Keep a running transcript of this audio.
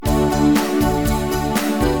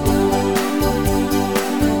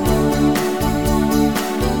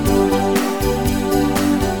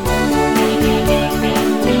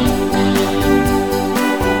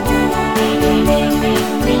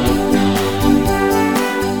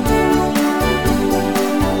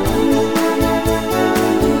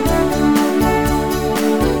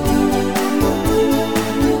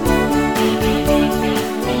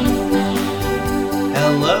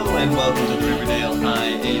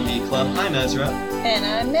RHAV Club. I'm Ezra. And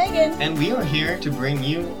I'm Megan. And we are here to bring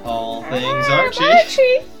you all things Hi, Archie.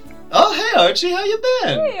 Archie. Oh, hey Archie, how you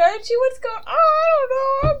been? Hey Archie, what's going on? I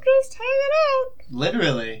don't know, I'm just hanging out.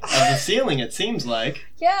 Literally. Of the ceiling, it seems like.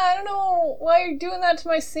 Yeah, I don't know why you're doing that to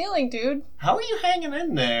my ceiling, dude. How are you hanging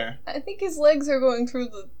in there? I think his legs are going through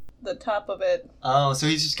the top of it. Oh, so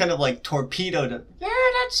he's just kind of like torpedoed it. Yeah,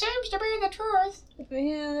 that seems to be the truth.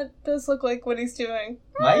 Yeah, that does look like what he's doing.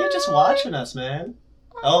 Why are you just watching us, man?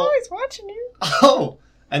 I'm Oh. always watching you. Oh!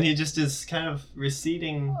 And he just is kind of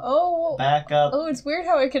receding back up. Oh, it's weird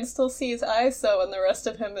how I can still see his eyes, though, and the rest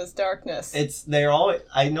of him is darkness. They're all,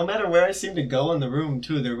 no matter where I seem to go in the room,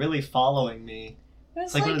 too, they're really following me.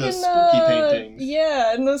 It's like one of those spooky paintings.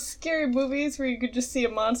 Yeah, in those scary movies where you could just see a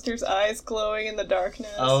monster's eyes glowing in the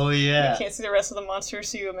darkness. Oh, yeah. You can't see the rest of the monster,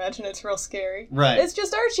 so you imagine it's real scary. Right. It's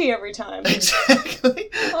just Archie every time. Exactly.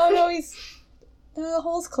 Oh, no, the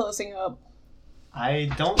hole's closing up. I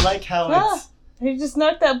don't like how it's... He just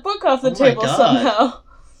knocked that book off the Oh table my God. somehow.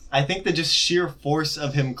 I think the just sheer force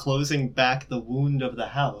of him closing back the wound of the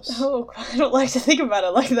house. Oh, I don't like to think about it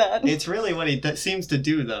like that. It's really what he seems to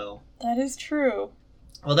do, though. That is true.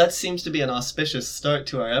 Well, that seems to be an auspicious start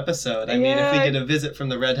to our episode. I mean, if we get a visit from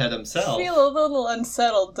the redhead himself. I feel a little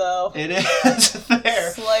unsettled, though. It is fair.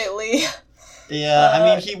 Slightly. Yeah, I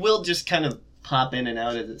mean, he will just kind of pop in and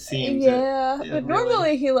out as it seems. Yeah, but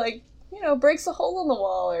normally he, breaks a hole in the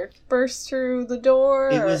wall or bursts through the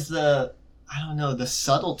door. It was the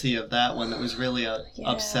subtlety of that one that was really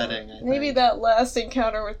upsetting, I think. Maybe that last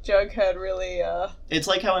encounter with Jughead really, It's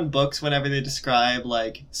like how in books, whenever they describe,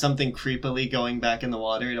 something creepily going back in the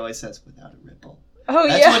water, it always says, without a ripple. Oh,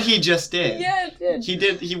 That's what he just did. Yeah, it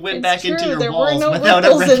did. He went back into your there walls were no without a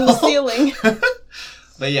ripples ripple. in the ceiling.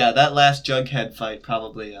 But yeah, that last Jughead fight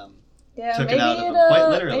probably took it out of him, quite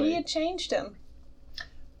literally. Maybe it changed him.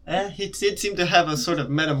 He did seem to have a sort of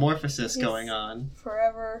metamorphosis going on.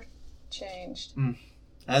 Forever changed.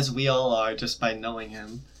 As we all are, just by knowing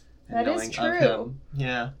him. And that knowing is true. Of him.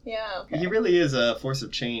 Yeah. Yeah, okay. He really is a force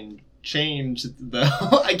of change. Change, though.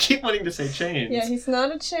 I keep wanting to say change. Yeah, he's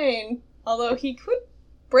not a chain. Although he could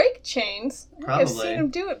break chains. Probably. I've seen him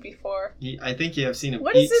do it before. I think you have seen him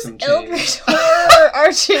What eat is some this chains. Eldritch horror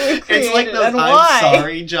Archie created, It's like those and I'm why?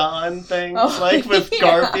 sorry, John things, Oh, with yeah.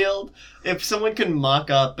 Garfield. If someone can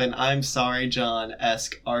mock up an I'm sorry,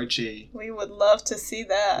 John-esque Archie, We would love to see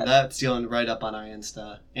that. that's going right up on our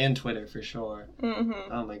Insta and Twitter for sure.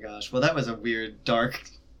 Mm-hmm. Oh my gosh. Well, that was a weird, dark,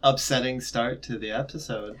 upsetting start to the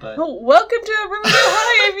episode, but... Oh, welcome to Riverdale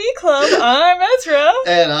High AV Club. I'm Ezra.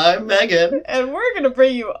 And I'm Megan. And we're going to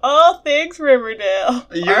bring you all things Riverdale.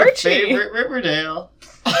 Your Archie. favorite Riverdale.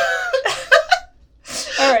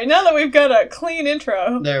 Alright, now that we've got a clean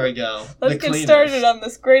intro, There we go. let's The get cleanest. started on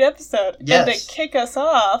this great episode. Yes. And to kick us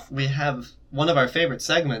off, We have one of our favorite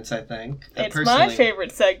segments, I think. it's personally. my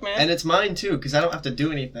favorite segment. And it's mine, too, because I don't have to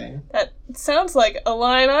do anything. That sounds like a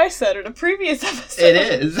line I said in a previous episode. It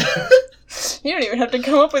is. You don't even have to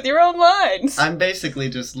come up with your own lines. I'm basically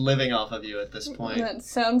just living off of you at this point. That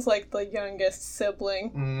sounds like the youngest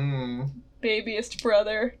sibling. Babyest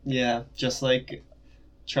brother. Yeah, just like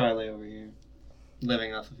Charlie over here.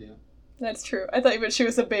 Living off of you. That's true. I thought you meant she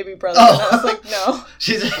was a baby brother. Oh. And I was like, no.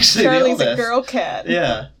 She's actually Charlie's the a oldest. girl cat.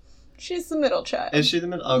 Yeah. She's the middle child. Is she the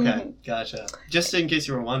middle? Okay, Mhm. gotcha. Just in case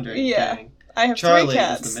you were wondering. Yeah. gang. I have Charlie three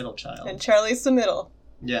cats. is the middle child. And Charlie's the middle.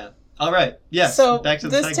 Yeah. All right. Yes. So back to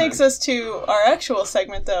the this segment. takes us to our actual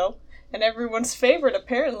segment, though, and everyone's favorite,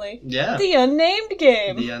 apparently, Yeah. the Unnamed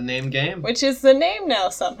Game, The unnamed game. which is the name now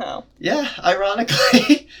somehow. Yeah.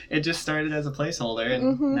 Ironically, it just started as a placeholder,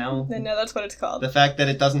 and Mhm. now And now that's what it's called. the fact that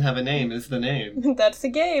it doesn't have a name is the name. That's the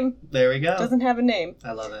game. There we go. Doesn't have a name.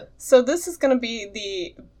 I love it. So this is going to be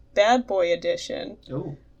the Bad Boy edition,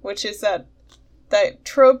 Ooh. which is that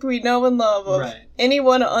trope we know and love of Right.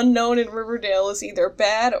 anyone unknown in Riverdale is either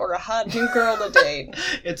bad or a hot new girl to date.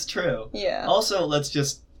 It's true. Yeah. Also, let's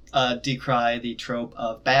just decry the trope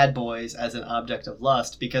of bad boys as an object of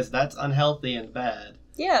lust, because that's unhealthy and bad.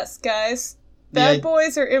 Yes, guys. The Bad i-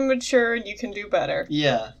 boys are immature and you can do better.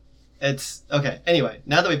 Yeah. It's... Okay, anyway,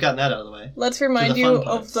 now that we've gotten that out of the way. Let's remind the you fun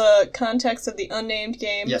parts. of the context of the Unnamed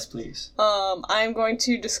Game. Yes, please. I'm going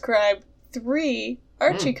to describe 3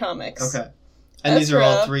 Archie comics. Okay. And these are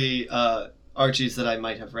all Ezra. 3 Archies that I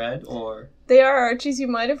might have read, or... They are Archies you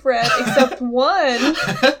might have read, except one,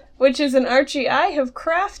 which is an Archie I have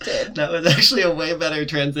crafted. That was actually a way better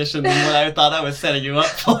transition than what I thought I was setting you up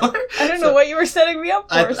for. I don't know what you were setting me up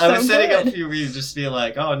for. I was setting good. up for you to just be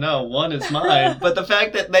like, oh no, one is mine. But the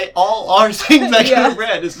fact that they all are things I could have Yeah.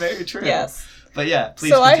 read is very true. Yes. But yeah, please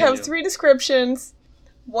So continue. I have 3 descriptions.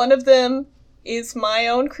 One of them is my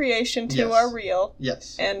own creation to Yes. are real,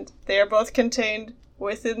 Yes. and they are both contained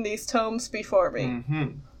within these tomes before me. Mm-hmm.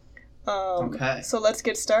 Okay. So let's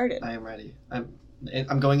get started. I am ready.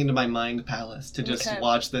 I'm going into my mind palace to just Okay.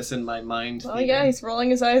 watch this in my mind. Oh theater. yeah, he's rolling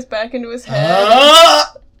his eyes back into his head.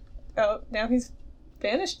 Ah! Oh, now he's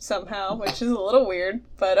vanished somehow, which is a little weird,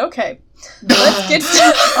 but okay. Let's get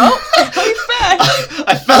started. Oh, he's back.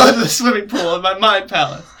 I fell into the swimming pool in my mind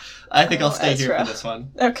palace. I think I'll stay here Ezra. for this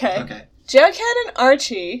one. Okay. Okay. Jughead and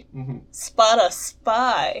Archie Mm-hmm. spot a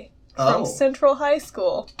spy from Oh. Central High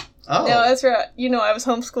School. Oh. Now, Ezra, you know I was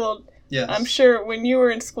homeschooled. Yes. I'm sure when you were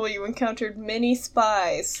in school you encountered many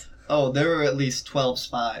spies. Oh, there were at least 12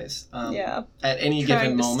 spies. Yeah. At any Trying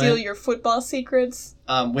given to steal moment. your football secrets.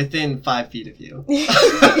 Within 5 feet of you.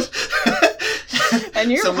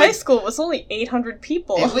 And your So high school was only 800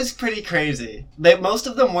 people. It was pretty crazy. Most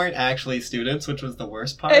of them weren't actually students, which was the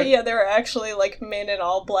worst part. Yeah, they were actually like men in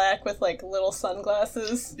all black with like little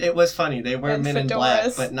sunglasses. It was funny. They were And men in black,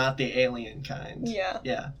 fedoras. but not the alien kind. Yeah.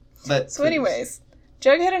 Yeah. But So anyways,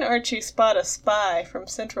 Jughead and Archie spot a spy from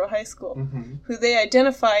Central High School, hmm who they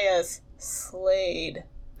identify as Slade.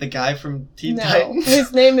 the guy from Teen No, Titans.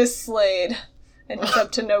 his name is Slade, and he's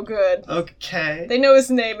up to no good. Okay. They know his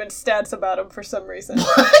name and stats about him for some reason.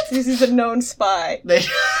 What? He's a known spy. They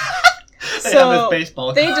So, have his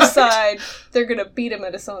baseball They card. decide they're gonna beat him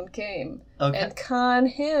at his own game Okay. and con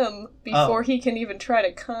him before Oh. he can even try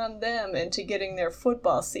to con them into getting their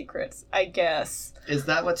football secrets, I guess. Is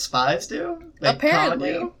that what spies do? They con Apparently.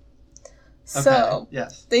 you? Okay. So,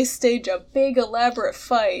 Yes. they stage a big elaborate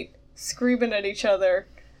fight, screaming at each other,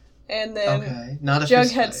 and then Okay. Not a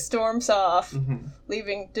fist Jughead fight. storms off, Mm-hmm.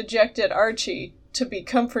 leaving dejected Archie to be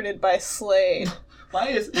comforted by Slade. Why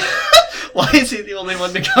is he the only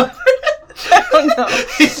one to cover? I don't know.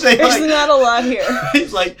 They, There's like, not a lot here.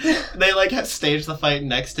 he's like they like have staged the fight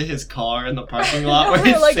next to his car in the parking lot where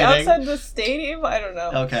They're he's like sitting. outside the stadium? I don't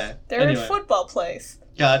know. Okay. They're Anyway. in football place.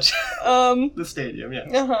 Gotcha. Um, The stadium, yeah.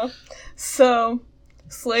 uh-huh. So,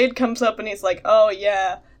 Slade comes up and he's like, oh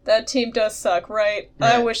yeah, that team does suck, right?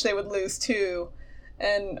 I Right. wish they would lose too.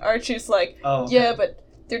 And Archie's like, Oh, okay. yeah, but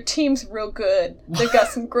their team's real good. They've got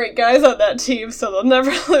some great guys on that team, so they'll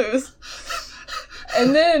never lose.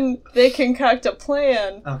 And then they concoct a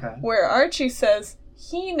plan Okay. where Archie says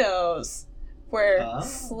he knows where Oh.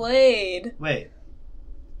 Slade, Wait.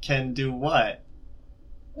 Can do what?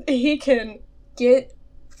 he can get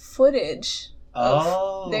footage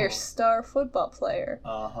Oh. of their star football player,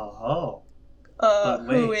 Oh. But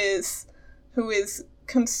wait. who is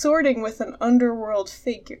consorting with an underworld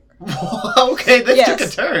figure. Okay, this took a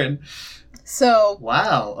Yes. turn. So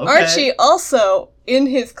Wow. Okay. Archie also, in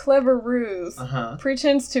his clever ruse, Uh-huh.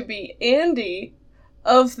 pretends to be Andy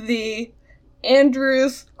of the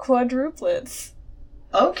Andrews quadruplets.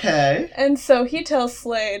 Okay. And so he tells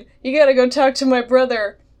Slade, you gotta go talk to my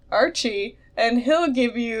brother Archie, and he'll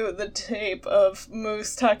give you the tape of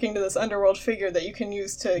Moose talking to this underworld figure that you can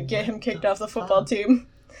use to get him kicked off the football team.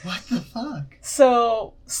 What the fuck?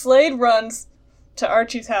 So Slade runs to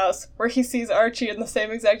Archie's house, where he sees Archie in the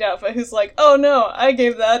same exact outfit, who's like, oh no, I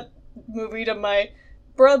gave that movie to my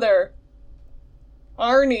brother,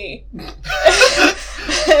 Arnie.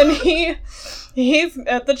 And he's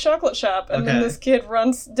at the chocolate shop, and then Okay. this kid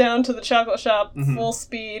runs down to the chocolate shop Mhm. full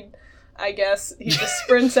speed. I guess he just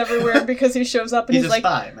sprints everywhere because he shows up and He's he's a like,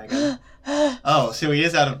 spy, Megan. Oh, so he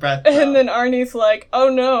is out of breath. and then Arnie's like, oh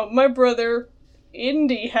no, my brother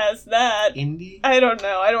Indy has that. Indy? I don't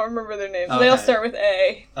know. I don't remember their names. They all Okay. start with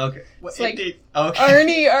A. Okay. What, It's like Indy? Okay.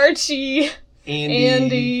 Arnie, Archie, Andy.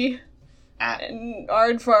 Andy, Ah, and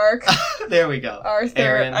Aardvark, there we go. Arthur.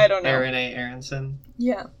 Aaron. I don't know. Aaron A. Aronson.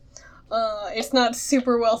 Yeah. It's not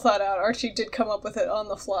super well thought out. Archie did come up with it on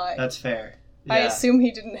the fly. That's fair. Yeah. I assume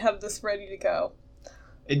he didn't have this ready to go.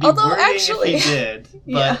 It'd be Although, worrying actually- if he did, but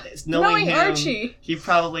Yeah. knowing him, Archie. he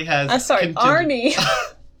probably has. I'm sorry, contingent-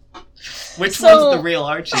 Arnie. Which So- one's the real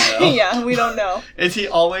Archie, though? Yeah, we don't know. Is he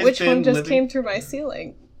always Which been one just living... came through my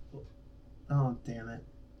ceiling? Oh, damn it.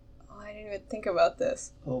 Oh, I didn't even think about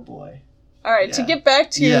this. Oh, boy. Alright, to Yeah. get back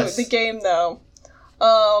to Yes. the game, though.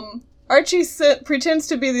 Archie pretends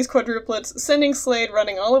to be these quadruplets, sending Slade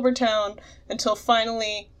running all over town until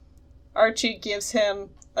finally Archie gives him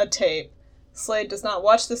a tape. Slade does not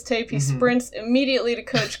watch this tape. He Mhm. sprints immediately to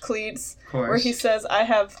Coach Cleats, Of course. where he says, I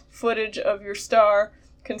have footage of your star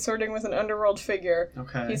consorting with an underworld figure.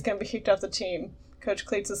 Okay. He's going to be kicked off the team. Coach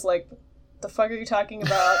Cleats is like, the fuck are you talking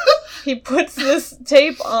about? He puts this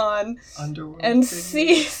tape on Underworld and figure?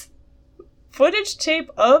 sees footage tape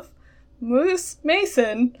of Moose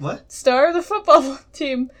Mason, What? star of the football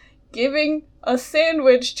team, giving a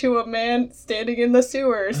sandwich to a man standing in the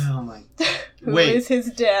sewers. Oh my... Who Wait. is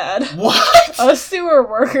his dad. What? A sewer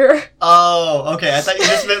worker. Oh, okay. I thought you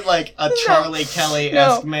just meant like a Charlie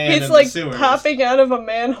Kelly-esque man he's in like the sewers. popping out of a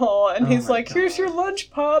manhole, and Oh he's my like, "Here's God. your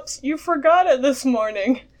lunch, Pops. You forgot it this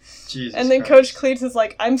morning." Jesus And then Christ. Coach Cleats is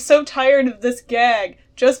like, "I'm so tired of this gag.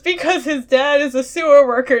 Just because his dad is a sewer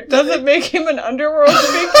worker doesn't make him an underworld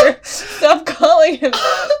figure. Stop calling him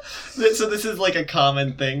that." So this is like a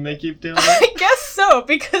common thing they keep doing? I guess so,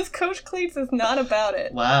 because Coach Cleats is not about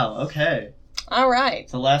it. Wow, okay. All right.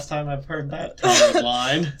 It's the last time I've heard that tired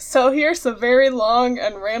line. So here's a very long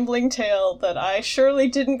and rambling tale that I surely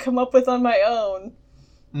didn't come up with on my own,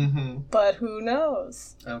 Mm-hmm. but who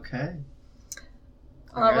knows? Okay.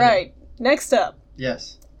 I'm All ready. right. Next up.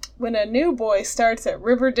 Yes. When a new boy starts at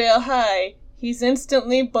Riverdale High, he's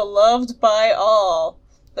instantly beloved by all,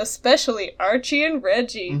 especially Archie and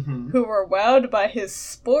Reggie, Mhm. who were wowed by his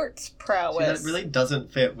sports See, prowess. that really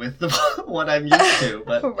doesn't fit with the, what I'm used to,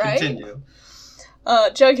 but Right? continue.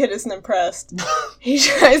 Jughead isn't impressed. He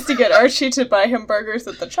tries to get Archie to buy him burgers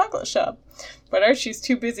at the chocolate shop, but Archie's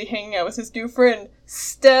too busy hanging out with his new friend,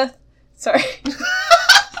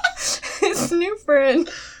 his new friend,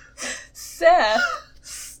 Seth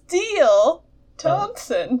Steele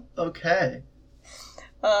Thompson. Okay.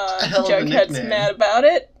 Hell of a Jughead's nickname. mad about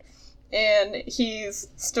it, and he's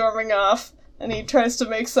storming off, and he tries to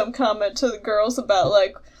make some comment to the girls about,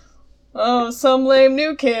 like, "Oh, some lame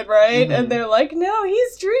new kid, right?" Mhm. And they're like, "No,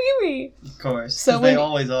 he's dreamy." Of course. So 'Cause they when-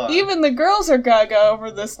 always are. Even the girls are gaga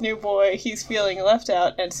over this new boy. He's feeling left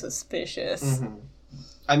out and suspicious. Mm-hmm.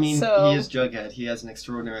 I mean, So- he is Jughead. He has an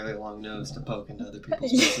extraordinarily long nose to poke into other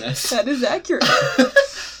people's business. That is accurate.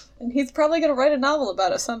 And he's probably going to write a novel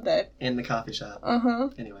about it someday. In the coffee shop. Uh-huh.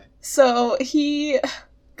 Anyway. So he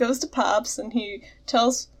goes to Pop's and he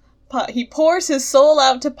tells Pop, he pours his soul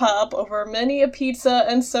out to Pop over many a pizza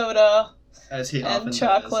and soda As he and often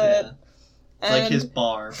chocolate. does, yeah. It's like and his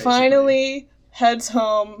bar, basically. finally heads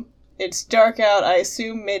home. It's dark out, I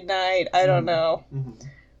assume midnight, I don't know. Mhm.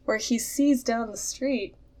 Where he sees down the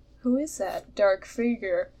street, who is that dark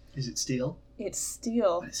figure? Is it Steel? It's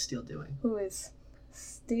Steele, What is Steel doing? who is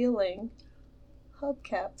stealing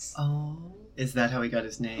hubcaps. Oh. Is that how he got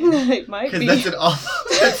his name? It might Because be. that's an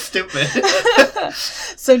awful... That's stupid.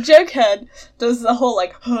 So Jughead does the whole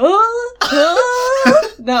like,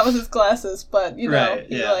 not with his glasses, but you know, Right,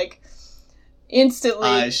 he yeah. like instantly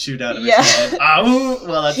Eyes shoot out of Yeah. his head. Ow!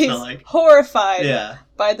 Well, that's he's not like... horrified Yeah.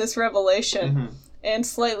 by this revelation Mhm. and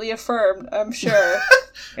slightly affirmed, I'm sure.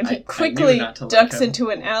 And I he knew quickly not to like ducks him. into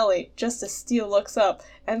an alley just as Steele looks up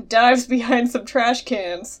and dives behind some trash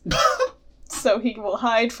cans so he will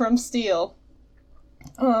hide from Steele.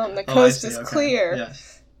 The Oh, I coast see, is okay. clear.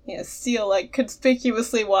 Yes. Yeah, Steele, like,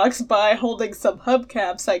 conspicuously walks by holding some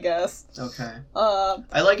hubcaps, I guess. Okay. Uh,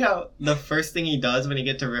 I like how the first thing he does when he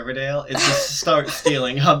gets to Riverdale is just start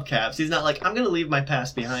stealing hubcaps. He's not like, I'm gonna leave my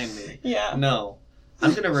past behind me. yeah. No.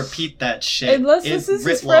 I'm gonna repeat that shit. Unless this is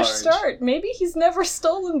writ his fresh large. start. Maybe he's never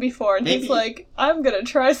stolen before, and Maybe. he's like, I'm gonna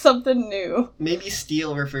try something new. Maybe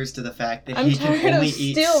Steel refers to the fact that I'm he can tired only of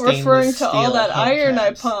eat Steele stainless referring to all steel that iron I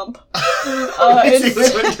hubcaps. pump. I see,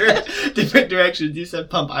 it's- we went different directions. You said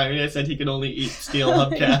pump iron. I said he can only eat steel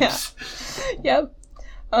hubcaps. Yep.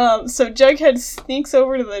 So Jughead sneaks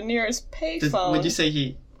over to the nearest payphone. Would you say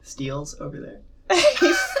he steals over there?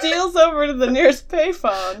 He steals over to the nearest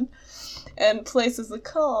payphone and places a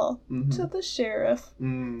call to the sheriff,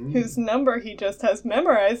 Mhm. whose number he just has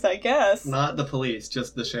memorized, I guess. Not the police,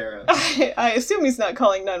 just the sheriff. I assume he's not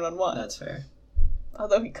calling 911. That's fair.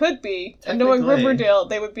 Although he could be. And knowing Technically. Riverdale,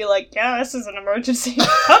 they would be like, yeah, this is an emergency.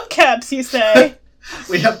 Hubcaps, you say?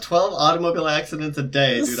 We have 12 automobile accidents a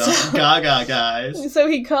day due to So- Gaga guys. So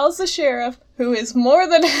he calls the sheriff, who is more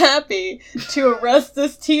than happy to arrest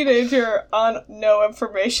this teenager on no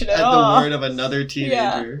information at At all. the word of another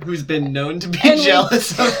teenager who's been known to be And we-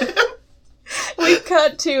 jealous of him. We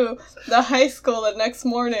cut to the high school the next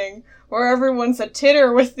morning, where everyone's a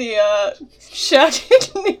titter with the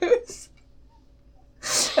shocking news.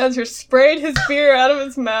 Ezra sprayed his beer out of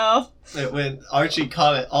his mouth. When Archie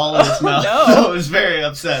caught it all in his mouth. no. It was very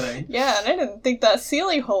upsetting. Yeah, and I didn't think that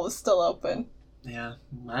ceiling hole was still open. Yeah,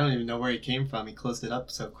 I don't even know where he came from. He closed it up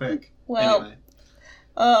so quick. Well,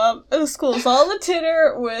 Anyway. the school's all the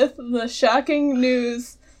titter with the shocking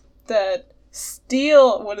news that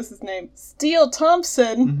Steele, what is his name? Steele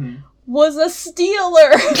Thompson Mm-hmm. was a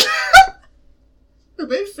stealer. Did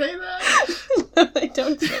they say that? No, they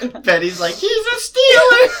don't say that. Betty's like, he's a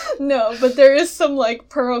stealer! No, but there is some, like,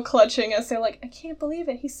 pearl clutching as they're like, I can't believe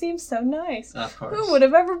it. He seems so nice. Of course. Who would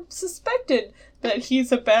have ever suspected that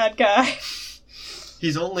he's a bad guy?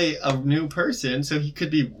 He's only a new person, so he could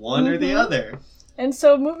be one or the other. And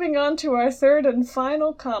so moving on to our third and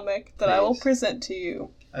final comic that I will Please. present to you.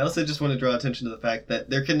 I also just want to draw attention to the fact that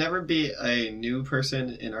there can never be a new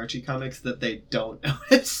person in Archie comics that they don't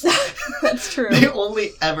notice. That's true. They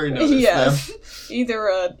only ever notice Yes. them. Either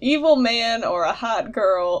an evil man or a hot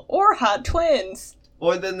girl or hot twins.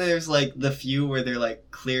 Or then there's like the few where they're like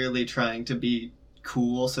clearly trying to be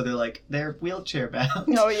cool, so they're wheelchair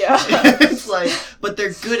bound. Oh, yeah. It's like, but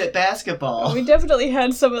they're good at basketball. We definitely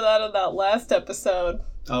had some of that in that last episode.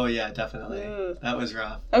 Oh yeah, definitely. Ugh. That was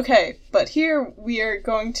rough. Okay, but here we are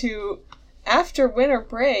going to, after winter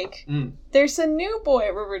break, there's a new boy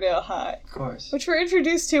at Riverdale High. Of course. Which we're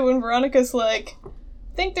introduced to when Veronica's like,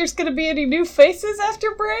 think there's gonna be any new faces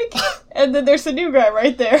after break? And then there's a new guy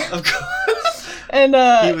right there. Of course. And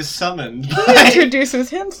he was summoned. he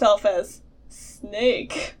introduces himself as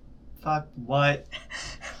Snake. Fuck, what?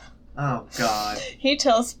 Oh, God. He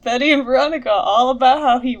tells Betty and Veronica all about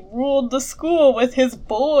how he ruled the school with his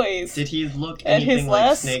boys. Did he look At his anything like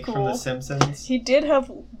last Snake from school. The Simpsons? He did have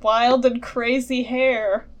wild and crazy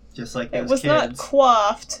hair. Just like those It was kids? not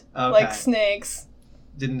coiffed Okay. like Snake's.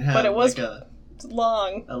 Didn't have but it was like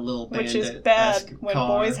long, a little bandit which is bad when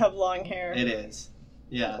boys have long hair. It is.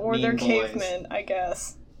 Yeah. Or mean they're boys. cavemen, I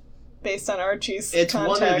guess. Based on Archie's It's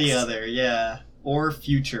context. one or the other, yeah. Or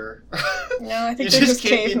future. No, I think you they're just just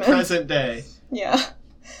can't be cavemen. present day. Yeah.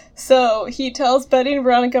 So, he tells Betty and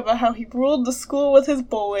Veronica about how he ruled the school with his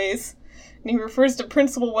boys, and he refers to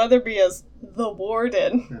Principal Weatherby as the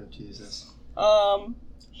warden. Oh, Jesus.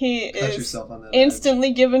 He Cut is yourself on that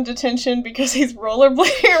instantly given detention because he's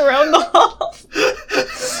rollerblading around the halls.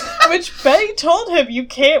 Which Betty told him, you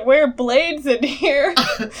can't wear blades in here.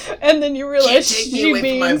 And then you realize she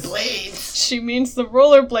means the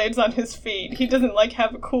rollerblades on his feet. He doesn't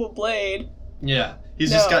have a cool blade. Yeah. He's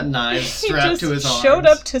just got knives strapped to his arms. He showed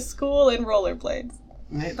up to school in rollerblades.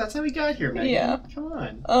 That's how he got here, Megan. Yeah. Come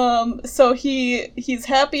on. So he's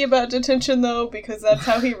happy about detention, though, because that's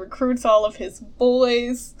how he recruits all of his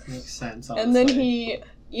boys. Makes sense, honestly. And then he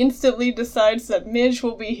instantly decides that Midge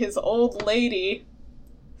will be his old lady.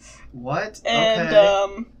 What? And,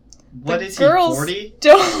 okay. What is he, girls 40?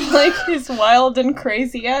 don't like his wild and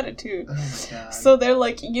crazy attitude. Oh my god. So they're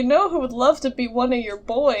like, you know who would love to be one of your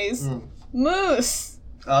boys? Moose.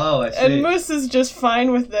 Oh, I see. And Moose is just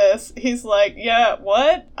fine with this. He's like, yeah,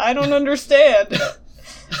 what? I don't understand.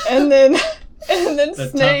 and then the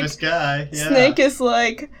Snake, toughest guy. Yeah. Snake is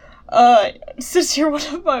like, since you're one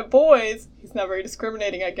of my boys, he's not very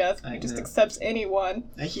discriminating, I guess. He just accepts anyone.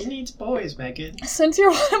 He needs boys, Megan. Since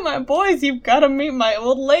you're one of my boys, you've got to meet my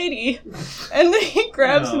old lady. And then he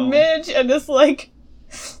grabs Midge and is like,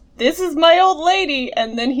 this is my old lady,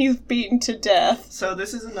 and then he's beaten to death. So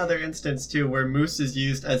this is another instance, too, where Moose is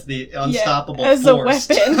used as the unstoppable as force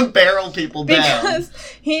a weapon. to barrel people down. Because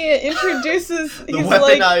he introduces... the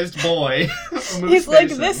weaponized boy. He's like,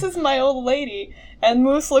 this is my old lady. And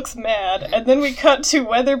Moose looks mad. And then we cut to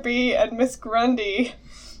Weatherby and Miss Grundy,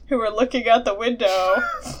 who are looking out the window.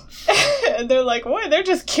 And they're like, what? They're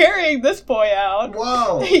just carrying this boy out.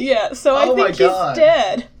 Whoa. Yeah, so I think he's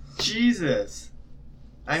dead. Jesus.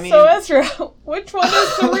 I mean, so Ezra, which one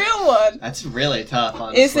is the real one? That's really tough,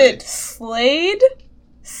 honestly. Is it Slade,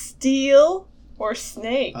 Steel, or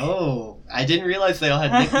Snake? Oh, I didn't realize they all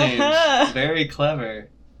had nicknames. Very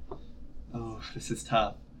clever. Oh, this is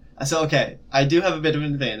tough. So, okay, I do have a bit of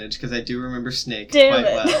an advantage because I do remember Snake quite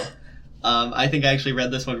well. I think I actually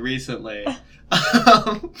read this one recently.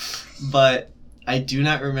 But I do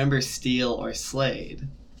not remember Steel or Slade.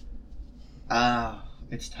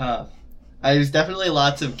 It's tough. There's definitely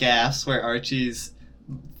lots of gaffes where Archie's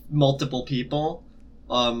multiple people,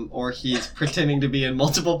 or he's pretending to be in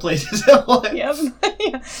multiple places at once. Yep.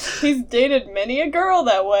 He's dated many a girl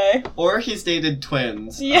that way. Or he's dated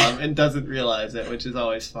twins, and doesn't realize it, which is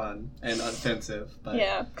always fun and offensive. But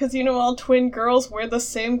yeah, because all twin girls wear the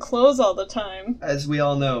same clothes all the time. As we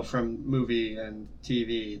all know from movie and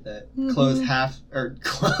TV, that twins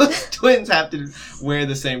have to wear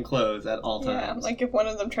the same clothes at all times. Yeah, like if one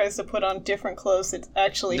of them tries to put on different clothes, it's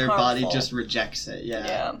actually their harmful. body just rejects it.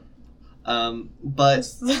 Yeah. But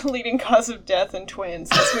it's the leading cause of death in twins.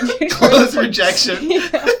 That's when you clothes rejection.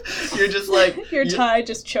 Yeah. You're just like your tie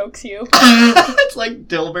just chokes you. It's like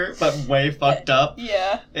Dilbert, but way fucked up.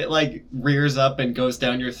 Yeah. It rears up and goes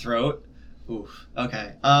down your throat. Oof.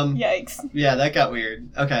 Okay. Yikes. Yeah, that got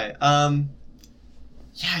weird. Okay.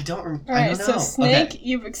 Yeah, I don't know. Alright, so Snake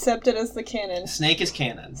you've accepted as the canon. Snake is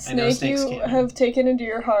canon. I know Snake's canon. You have taken into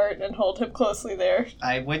your heart and hold him closely there.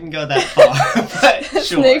 I wouldn't go that far, but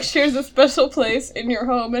sure. Snake shares a special place in your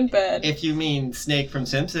home and bed. If you mean Snake from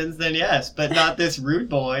Simpsons, then yes, but not this rude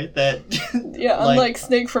boy that... Yeah, unlike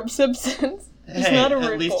Snake from Simpsons. He's not a rude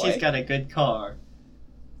boy. At least he's got a good car.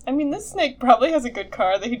 I mean, this Snake probably has a good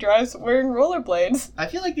car that he drives wearing rollerblades. I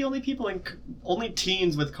feel like the only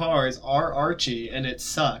teens with cars are Archie, and it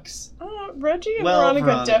sucks. Reggie and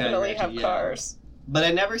Veronica definitely have cars. But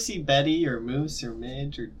I never see Betty or Moose or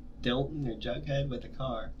Midge or Dilton or Jughead with a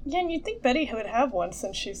car. Yeah, and you'd think Betty would have one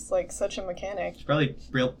since she's, like, such a mechanic. She probably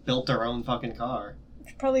built her own fucking car.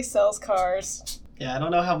 She probably sells cars. Yeah, I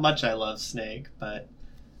don't know how much I love Snake, but...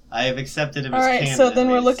 I have accepted him as canon. Alright, so then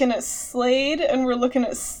we're looking at Slade and we're looking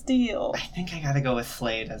at Steel. I think I gotta go with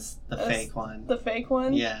Slade as the fake one. The fake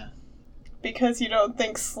one? Yeah. Because you don't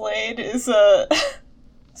think Slade is a...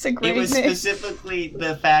 It's a great name. It was specifically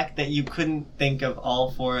the fact that you couldn't think of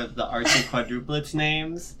all four of the Archie quadruplets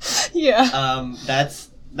names. Yeah.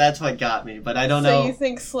 That's what got me, but I don't know. So you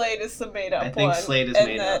think Slade is the made-up one? I think Slade is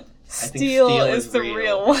made up. I think Steel is the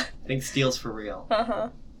real one. I think Steel's for real. Uh-huh.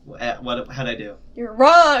 How'd I do? You're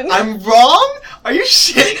wrong. I'm wrong? Are you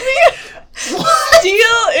shitting me? What?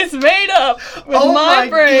 Steel is made up with my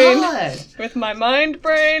brain. God. With my mind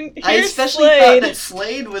brain. Here's I especially Slade. thought that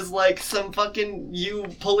Slade was like some fucking you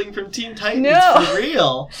pulling from Teen Titans for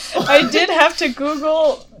real. I did have to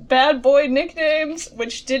Google bad boy nicknames,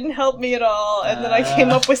 which didn't help me at all, and then I came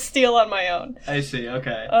up with Steel on my own. I see,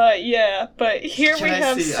 okay. Yeah, but here we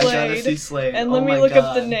have Slade. I gotta see Slade. And let me look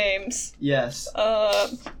up the names. Yes.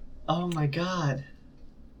 Oh my god.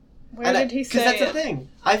 Where did he say Because that's the thing.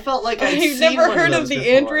 I felt like I'd You've seen never heard of the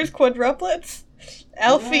before. Andrews quadruplets?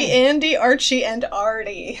 Alfie, Andy, Archie, and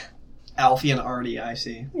Artie. Alfie and Artie, I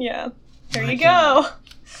see. Yeah. There you go.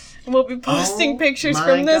 And we'll be posting pictures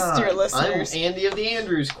from this, dear listeners. I'm Andy of the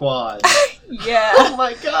Andrews Quad. Yeah. Oh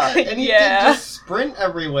my god. And he did just sprint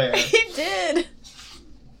everywhere. He did.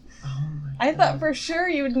 Oh my I thought for sure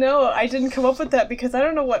you would know. I didn't come up with that because I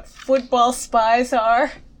don't know what football spies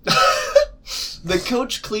are. The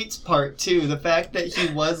Coach Cleats part, too. The fact that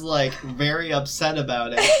he was, like, very upset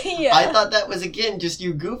about it. Yeah. I thought that was, again, just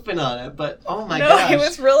you goofing on it, but oh my No, gosh. he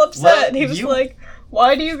was real upset. He was like,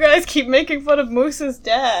 why do you guys keep making fun of Moose's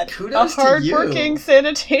dad? Kudos a hard-working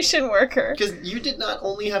sanitation worker. Because you did not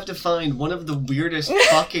only have to find one of the weirdest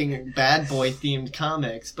fucking bad boy-themed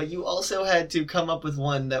comics, but you also had to come up with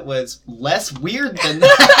one that was less weird than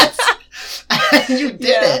that. And you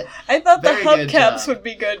did it. I thought the hubcaps would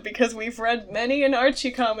be good because we've read many an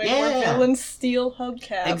Archie comic where villains steal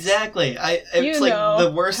hubcaps. Exactly. It's like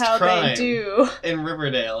the worst how crime they do. In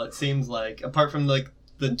Riverdale, it seems like. Apart from like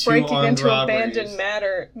the two breaking armed into robberies.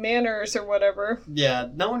 abandoned manors or whatever. Yeah,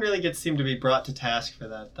 no one really seemed to be brought to task for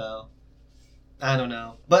that though. I don't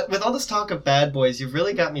know. But with all this talk of bad boys, you've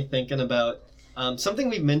really got me thinking about something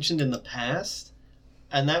we've mentioned in the past,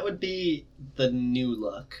 and that would be the New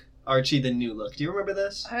Look. Archie the New Look. Do you remember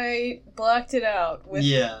this? I blacked it out with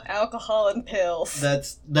alcohol and pills.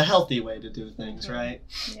 That's the healthy way to do things, right?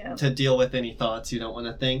 Yeah. To deal with any thoughts you don't want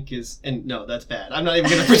to think and no, that's bad. I'm not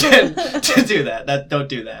even going to pretend to do that. Don't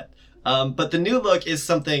do that. But the New Look is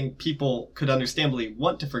something people could understandably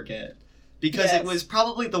want to forget because it was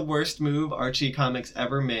probably the worst move Archie Comics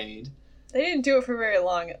ever made. They didn't do it for very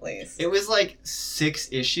long, at least. It was like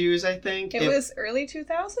 6 issues, I think. It was early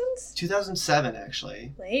 2000s? 2007,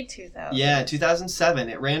 actually. Late 2000s. Yeah, 2007.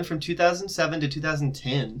 It ran from 2007 to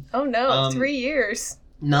 2010. Oh no, 3 years.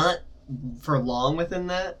 Not for long within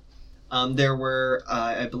that. There were,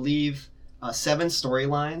 I believe, 7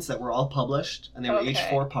 storylines that were all published, and they were each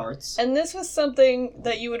 4 parts. And this was something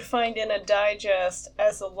that you would find in a digest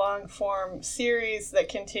as a long-form series that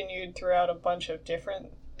continued throughout a bunch of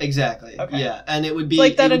different... Exactly. Okay. Yeah, and it would be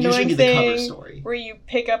like that annoying thing the cover story where you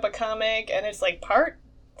pick up a comic and it's like part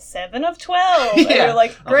 7 of 12, and you're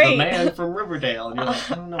like, great. Of the man from Riverdale, and you're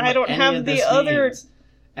like, I don't know. I don't have the other. Means.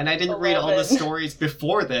 And I didn't read all the stories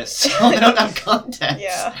before this, so I don't have context.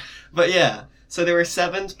 Yeah. But yeah, so there were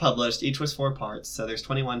 7 published. Each was 4 parts, so there's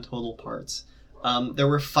 21 total parts. There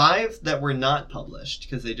were 5 that were not published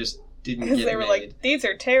because they just didn't get made. Because they were like, these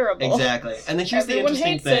are terrible. Exactly. And then here's Everyone the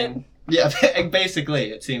interesting hates thing. It. Yeah, basically,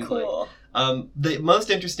 it seems cool. like. The most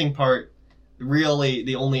interesting part, really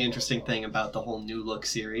the only interesting thing about the whole New Look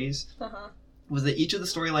series, was that each of the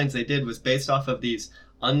storylines they did was based off of these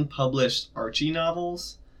unpublished Archie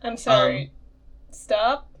novels. I'm sorry.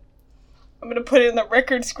 Stop. I'm going to put in the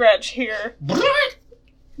record scratch here.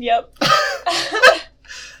 Yep.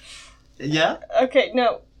 Yeah? Okay,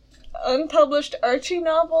 no. unpublished Archie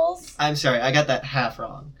novels? I'm sorry, I got that half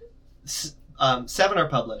wrong. 7 are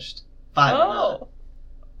published. 5 are not.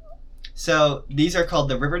 So these are called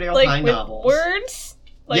the Riverdale High with novels. Words?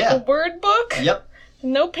 Like a word book? Yep.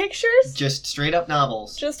 No pictures? Just straight up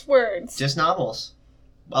novels. Just words. Just novels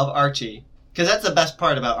of Archie. Because that's the best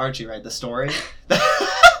part about Archie, right? The story.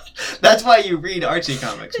 That's why you read Archie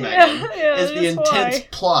comics, Megan. Yeah, is the intense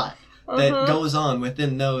plot that Uh-huh. goes on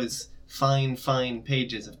within those fine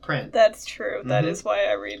pages of print. That's true. That is why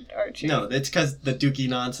I read Archie. No, it's because the dookie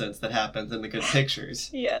nonsense that happens in the good pictures.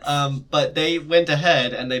 Yes. But they went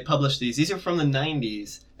ahead and they published these. These are from the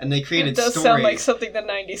 90s, and they created it does stories. sound like something the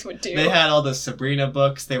 90s would do. They had all the Sabrina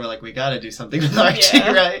books. They were like, we gotta do something with Archie,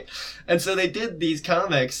 right? And so they did these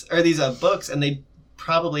comics, or these books, and they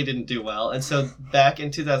probably didn't do well. And so back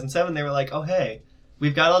in 2007, they were like, oh, hey,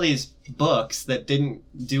 we've got all these books that didn't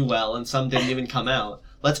do well, and some didn't even come out.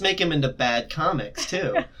 Let's make them into bad comics,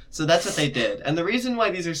 too. So that's what they did. And the reason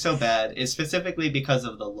why these are so bad is specifically because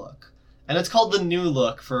of the look. And it's called the New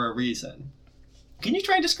Look for a reason. Can you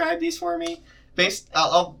try and describe these for me?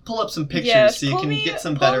 I'll pull up some pictures so you can get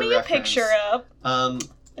some better reference. Pull me a picture up.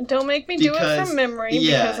 And don't make me do it from memory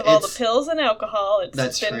because of all the pills and alcohol.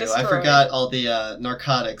 That's been true. destroyed. I forgot all the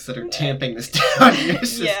narcotics that are tamping this down in your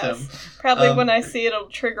system. Yes. Probably when I see it, it'll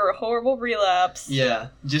trigger a horrible relapse. Yeah.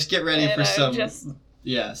 Just get ready for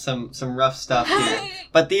some rough stuff here.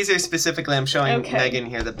 But these are specifically, I'm showing Megan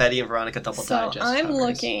here, the Betty and Veronica double digest I'm covers.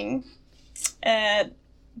 looking at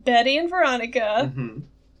Betty and Veronica. Mm-hmm.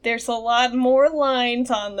 There's a lot more lines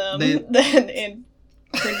on them than in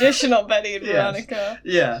traditional Betty and Veronica.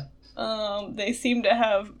 Yeah. They seem to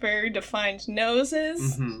have very defined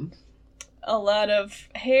noses. Mm-hmm. A lot of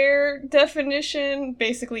hair definition.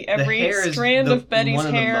 Basically, every strand of Betty's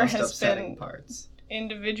hair has been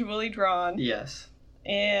individually drawn. Yes.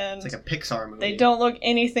 And it's like a Pixar movie. They don't look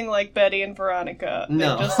anything like Betty and Veronica.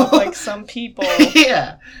 No. They just look like some people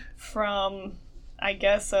from, I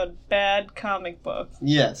guess, a bad comic book.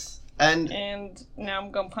 Yes. And now I'm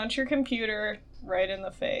going to punch your computer right in the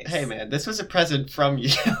face. Hey, man, this was a present from you.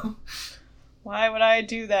 Why would I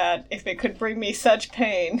do that if it could bring me such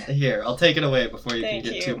pain? Here, I'll take it away before you can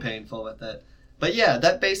get too painful with it. But yeah,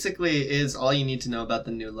 that basically is all you need to know about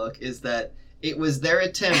the New Look, is that it was their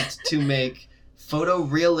attempt to make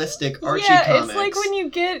photorealistic Archie comics. Yeah, it's like when you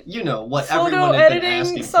get what photo everyone had been editing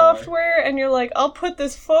asking software and you're like, I'll put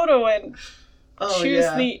this photo in. Choose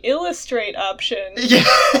yeah. the illustrate option.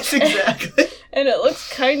 Yes, exactly. And it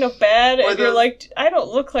looks kind of bad, and you're like, I don't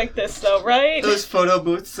look like this though, right? Those photo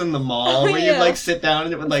booths in the mall where you'd sit down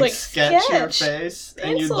and it would sketch your face,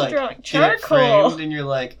 and you'd drawing, get it framed, and you're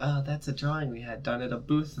like, oh, that's a drawing we had done at a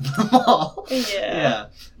booth in the mall. Yeah.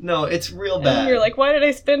 No, it's real bad. And you're like, why did I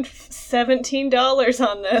spend $17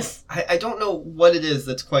 on this? I don't know what it is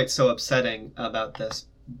that's quite so upsetting about this.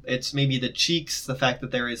 It's maybe the cheeks, the fact that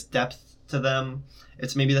there is depth to them.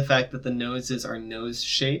 It's maybe the fact that the noses are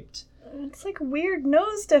nose-shaped. It's like weird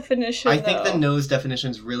nose definition, I think the nose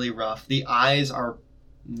definition's really rough. The eyes are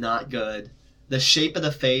not good. The shape of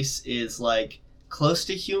the face is close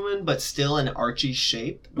to human, but still an Archie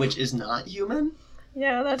shape, which is not human.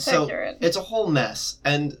 Yeah, that's accurate. It's a whole mess.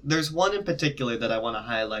 And there's one in particular that I want to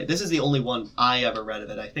highlight. This is the only one I ever read of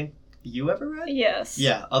it. I think you ever read? Yes.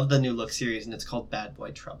 Yeah, of the New Look series, and it's called Bad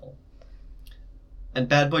Boy Trouble. And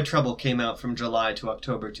Bad Boy Trouble came out from July to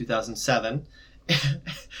October 2007.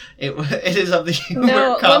 It is of the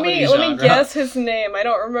humor comedy genre. Let me guess his name. I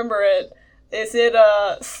don't remember it. Is it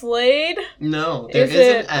Slade? No, there is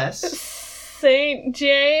an S. Saint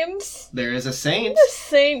James? There is a Saint.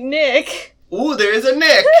 Saint Nick. Ooh, there is a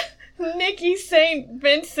Nick. Nicky Saint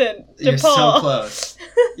Vincent de You're Paul. so close.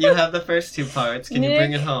 You have the first two parts. Can you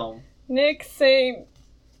bring it home? Nick Saint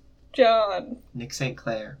John. Nick St.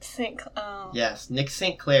 Clair. Oh. Yes, Nick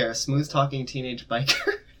St. Clair, a smooth-talking teenage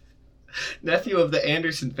biker. Nephew of the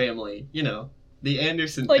Anderson family. The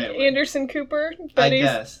Anderson family. Like Anderson Cooper? Betty's I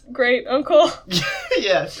guess. Great uncle?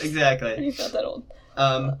 Yes, exactly. He's not that old.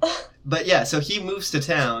 But yeah, so he moves to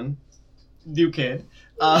town. New kid.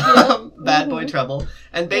 Bad Boy Trouble.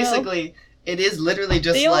 And basically, it is literally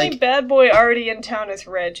just the only bad boy already in town is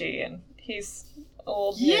Reggie, and he's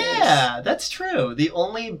old news. Yeah, that's true. The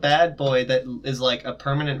only bad boy that is a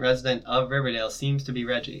permanent resident of Riverdale seems to be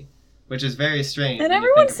Reggie, which is very strange. And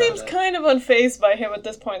everyone seems kind of unfazed by him at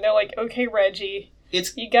this point. They're like, okay, Reggie,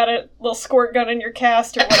 you got a little squirt gun in your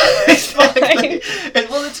cast or whatever. It's fine. And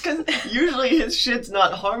it's because usually his shit's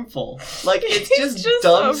not harmful. It's just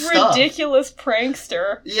dumb stuff. He's just a ridiculous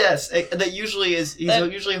prankster. Yes, that usually is. He's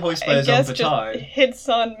usually hoisted by his own petard. Just hits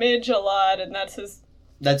on Midge a lot, and that's his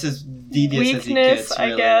That's as devious as he weakness, gets,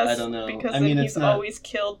 really. I guess. I don't know. Because I mean, then it's he's not... always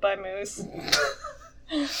killed by moose.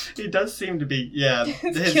 He does seem to be, yeah.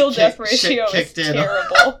 His kill-death ratio is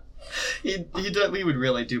terrible. We would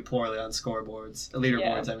really do poorly on scoreboards.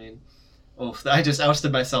 Leaderboards, I mean. Oof, I just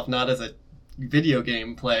ousted myself not as a video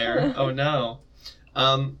game player. Oh, no.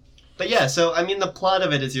 But yeah, so, I mean, the plot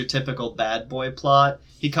of it is your typical bad boy plot.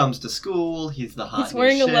 He comes to school, he's the hot He's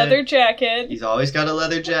wearing new a shit. leather jacket. He's always got a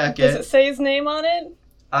leather jacket. Does it say his name on it?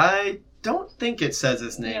 I don't think it says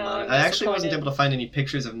his name No, on it. I'm I actually wasn't disappointed. able to find any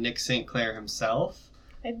pictures of Nick St. Clair himself.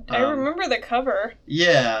 I remember the cover.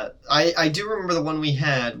 Yeah, I do remember the one we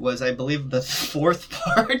had was, I believe, the fourth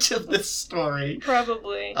part of this story.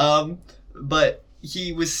 Probably. But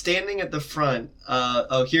he was standing at the front.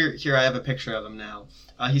 Here I have a picture of him now.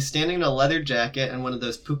 He's standing in a leather jacket and one of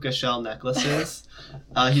those puka shell necklaces.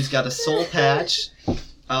 He's got a soul patch,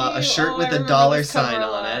 a shirt with a dollar sign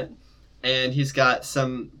on it, and he's got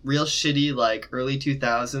some real shitty, like, early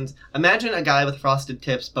 2000s. Imagine a guy with frosted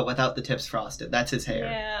tips, but without the tips frosted. That's his hair,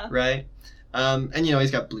 Yeah. right? And,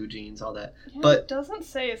 he's got blue jeans, all that. Yeah, But it doesn't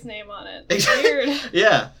say his name on it. It's weird.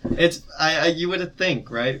 Yeah, it's you would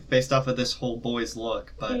think, right, based off of this whole boy's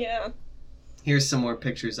look. But Yeah. here's some more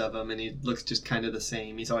pictures of him, and he looks just kind of the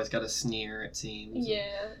same. He's always got a sneer, it seems. Yeah.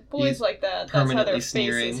 Boys He's like that. That's how permanently their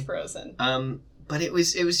sneering. face is frozen. But it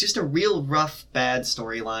was just a real rough, bad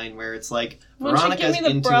storyline where it's like Why don't you Veronica's give me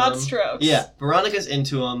the into broad him. strokes? Yeah, Veronica's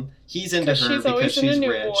into him. He's into 'Cause her she's because always she's into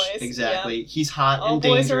new rich. boys, Exactly. He's hot All and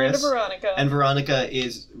boys are into dangerous. Veronica. And Veronica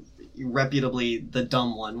is reputably the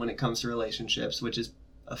dumb one when it comes to relationships, which is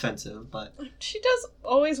offensive, but She does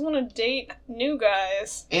always want to date new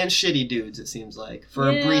guys. and shitty dudes, it seems like, for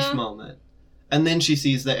a Yeah. brief moment. And then she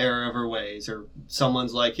sees the error of her ways, or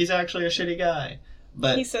someone's like, he's actually a shitty guy.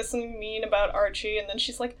 But He says something mean about Archie, and then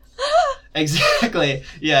she's like, ah! exactly,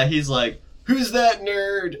 yeah, he's like, who's that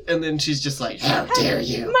nerd? And then she's just like, how dare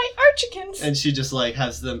you? My Archikins! And she just like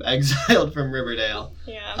has them exiled from Riverdale.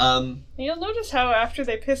 Yeah. You'll notice how after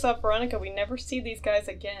they piss off Veronica, we never see these guys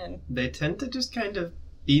again. They tend to just kind of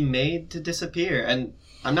be made to disappear. And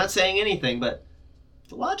I'm not saying anything, but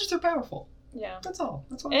the Lodges are powerful. Yeah. That's all.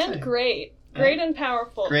 That's all I'm And saying. great. Great and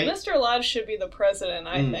powerful. Great. Mr. Lodge should be the president,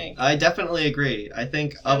 I think. I definitely agree. I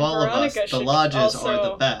think of And all Veronica of us, the should Lodges also- are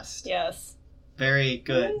the best. Yes. Very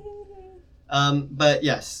good. But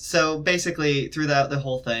yes, so basically throughout the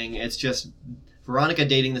whole thing, it's just Veronica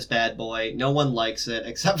dating this bad boy. No one likes it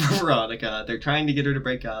except for Veronica. They're trying to get her to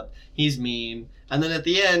break up. He's mean. And then at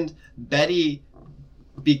the end, Betty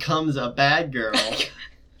becomes a bad girl. Which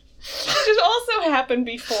has also happened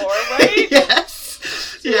before, right?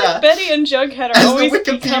 Yes. Yeah. Betty and Jughead are As the always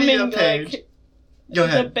Wikipedia becoming page. like Go the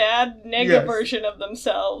ahead. bad nega Yes. version of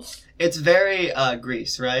themselves. It's very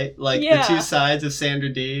Grease, right? Like Yeah. the two sides of Sandra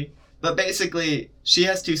Dee. But basically, she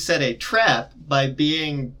has to set a trap by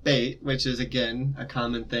being bait, which is, again, a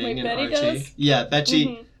common thing Wait, in Betty Archie. does? Yeah,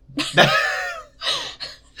 Betty. Mhm.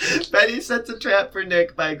 Betty sets a trap for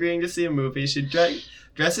Nick by agreeing to see a movie. She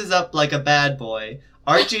dresses up like a bad boy.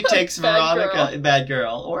 Archie takes Bad Veronica, girl. bad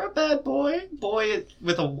girl, or a bad boy. Boy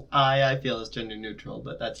with a I feel is gender neutral,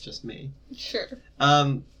 but that's just me. Sure.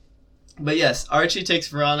 But yes, Archie takes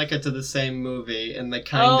Veronica to the same movie in the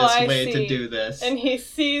kindest I way to see. do this. And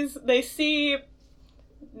they see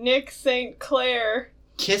Nick St. Clair.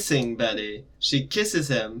 Kissing Betty. She kisses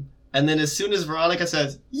him, and then as soon as Veronica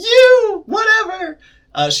says, "You! Whatever!"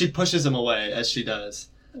 She pushes him away, as she does.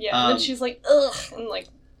 Yeah, and then she's like, ugh, and like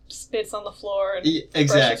spits on the floor and brushes her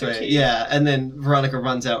Exactly, teeth. yeah. And then Veronica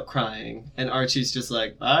runs out crying, and Archie's just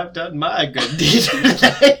like, "I've done my good deed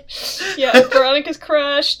today." Yeah, Veronica's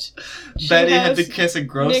crushed. She Betty had to has kiss a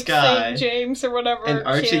gross Nick guy, St. James or whatever. and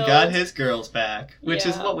Archie killed. got his girls back, which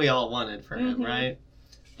is Yeah. what we all wanted for him, Mhm. right?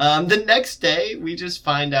 The next day, we just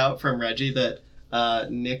find out from Reggie that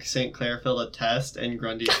Nick St. Clair failed a test and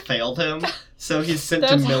Grundy failed him, so he's sent to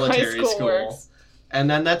That's how military high school school. works. And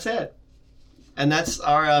then that's it. And that's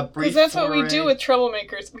our brief Because that's what we foray. do with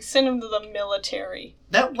troublemakers. We send them to the military.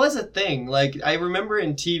 That was a thing. Like, I remember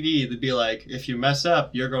in TV, they'd be like, if you mess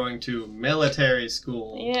up, you're going to military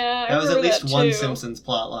school. Yeah, I That was at remember least that one too. Simpsons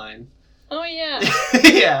plotline. Oh yeah.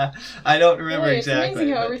 Yeah, I don't remember Boy, exactly. It's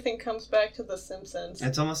amazing how but everything comes back to The Simpsons.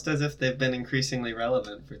 it's almost as if they've been increasingly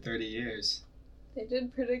relevant for 30 years. They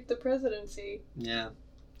did predict the presidency. Yeah.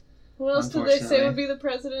 Who else did they say Unfortunately. would be the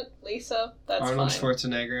president? Lisa. That's Arnold fine.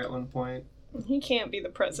 Schwarzenegger at one point. He can't be the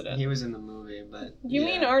president. He was in the movie, but... You yeah.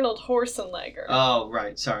 mean Arnold Horsenegger? Oh,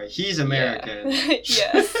 right. Sorry. He's American. Yeah.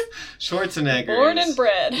 Yes. Schwarzenegger Born is- and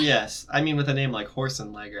bred. Yes. I mean, with a name like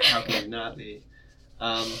Horsenegger, how can you not be?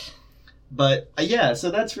 But, yeah, so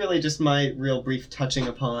that's really just my real brief touching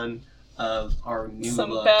upon of our new Some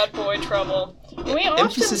look. bad boy trouble. We often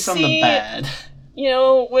Emphasis on see, the bad. you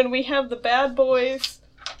know, when we have the bad boys,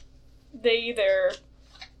 they either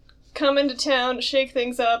come into town, shake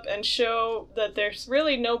things up, and show that there's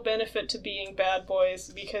really no benefit to being bad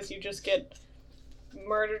boys because you just get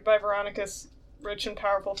murdered by Veronica's rich and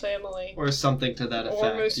powerful family. Or something to that effect,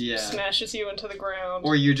 Or Moose yeah. smashes you into the ground.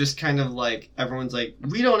 Or you just kind of like, everyone's like,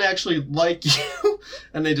 we don't actually like you,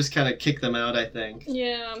 and they just kind of kick them out, I think.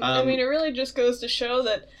 Yeah, I mean, it really just goes to show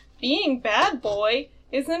that being bad boy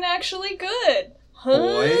isn't actually good. Huh?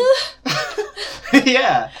 Boy?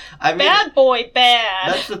 Yeah. I mean, Bad boy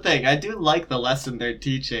bad. that's the thing. I do like the lesson they're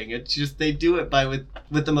teaching. It's just they do it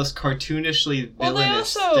with the most cartoonishly Well, they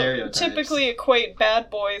villainous also stereotypes. typically equate bad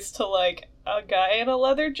boys to, like, a guy in a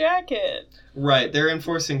leather jacket. Right, they're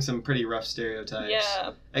enforcing some pretty rough stereotypes.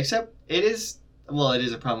 Yeah. Except it is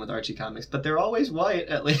a problem with Archie comics, but they're always white,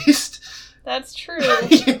 at least. That's true.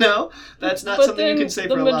 You know? That's not But something you then can say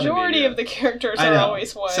for a lot of the majority media. of the characters I are know.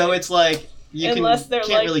 always white. So it's like, you Unless they're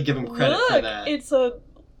can't like, really give them credit look, for that. it's a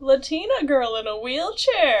Latina girl in a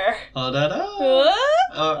wheelchair. Oh, da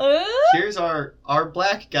da. Here's our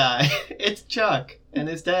black guy. It's Chuck and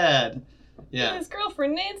his dad. And Yeah. his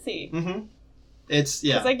girlfriend Nancy. Mm-hmm. It's,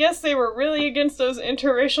 yeah. Because I guess they were really against those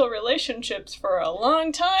interracial relationships for a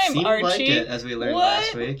long time, Seemed Archie. like it, as we learned What?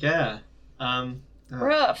 last week. Yeah.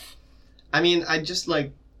 Rough. I mean, I just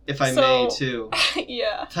like, if I So- may, too,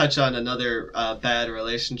 Yeah. touch on another bad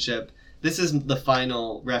relationship. This is the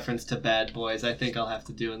final reference to Bad Boys I think I'll have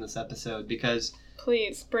to do in this episode, because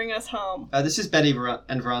Please, bring us home. this is Betty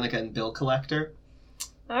and Veronica and Bill Collector.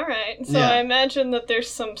 Alright, so Yeah. I imagine that there's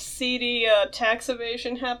some seedy tax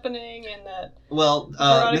evasion happening and that Well,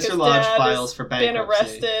 Veronica's Mr. Lodge dad files has for been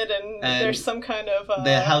bankruptcy. arrested and there's some kind of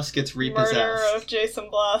The house gets murder repossessed. of Jason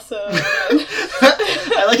Blossom.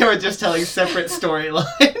 I like how we're just telling separate storylines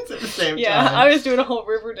at the same Yeah, time. I was doing a whole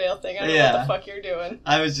Riverdale thing. I don't know Yeah. what the fuck you're doing.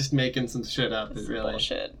 I was just making some shit up. This is Really.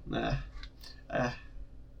 bullshit. I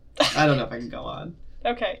don't know if I can go on.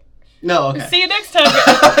 Okay. No, okay. See you next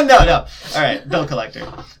time. No. All right, bill collector.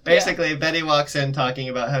 Basically, Betty walks in talking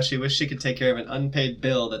about how she wished she could take care of an unpaid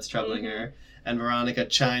bill that's troubling her, and Veronica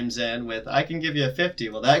chimes in with, "I can give you a 50.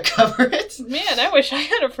 Will that cover it?" Man, I wish I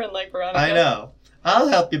had a friend like Veronica. I know. "I'll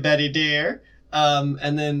help you, Betty dear."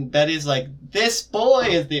 And then Betty's like, "This boy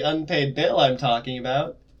is the unpaid bill I'm talking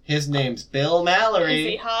about. His name's Bill Mallory." Is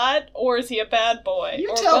he hot or is he a bad boy? You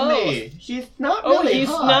or tell both? me. He's not Oh, really he's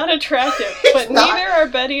hot. not attractive, He's but not. neither are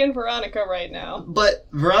Betty and Veronica right now. But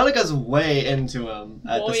Veronica's way into him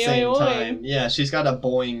at the Boy, same oy, oy. time. Yeah, she's got a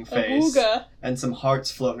boing A face booga. and some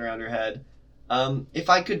hearts floating around her head. If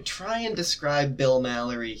I could try and describe Bill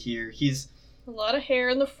Mallory here, A lot of hair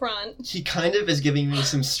in the front. he kind of is giving me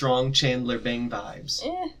some strong Chandler Bing vibes.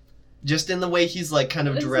 Just in the way he's like kind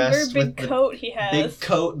of This is a dressed very with big the coat he has. big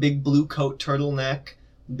coat, big blue coat, turtleneck,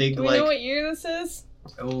 big Do we like. know what year this is?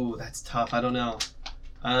 Oh, that's tough. I don't know.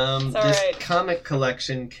 It's This alright. comic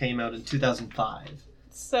collection came out in 2005.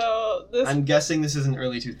 So this. I'm guessing this is in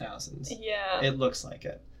early 2000s. Yeah. It looks like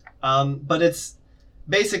it. But it's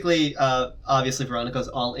basically, obviously, Veronica's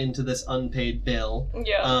all into this unpaid bill.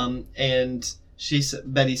 Yeah. And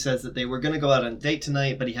Betty says that they were going to go out on a date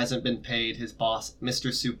tonight, but he hasn't been paid. His boss,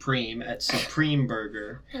 Mr. Supreme at Supreme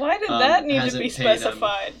Burger. Why did that need to hasn't be paid him.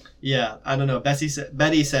 specified? Yeah, I don't know.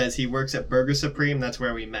 Betty says he works at Burger Supreme. That's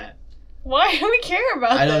where we met. Why do we care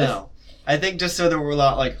about I this? don't know. I think just so that we're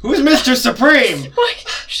not like, who's Mr. Supreme? Like,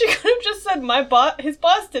 she could have just said his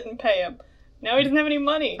boss didn't pay him. Now he doesn't have any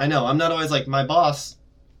money. I know. I'm not always like, my boss.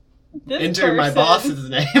 This Enter my person, boss's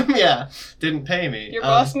name. Yeah, didn't pay me. Your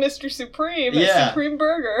boss, Mr. Supreme, yeah. at Supreme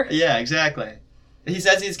Burger. Yeah, exactly. He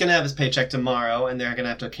says he's gonna have his paycheck tomorrow, and they're gonna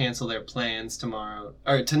have to cancel their plans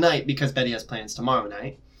tonight because Betty has plans tomorrow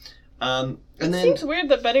night. And It then, seems weird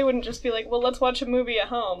that Betty wouldn't just be like, well, let's watch a movie at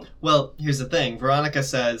home. well, here's the thing. Veronica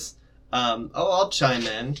says, I'll chime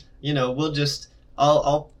in. You know,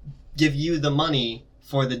 I'll give you the money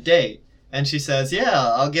for the date. And she says, yeah,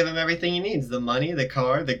 I'll give him everything he needs. The money, the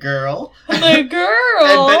car, the girl. The girl!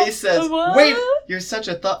 And Betty says, What? wait, you're such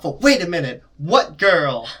a thoughtful, wait a minute, what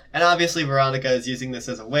girl? And obviously Veronica is using this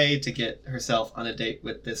as a way to get herself on a date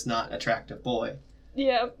with this not attractive boy.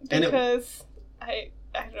 Yeah, And because I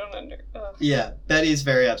don't Yeah, Betty's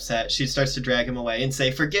very upset. She starts to drag him away and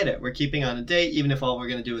say, forget it, we're keeping on a date, even if all we're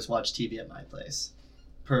going to do is watch TV at my place.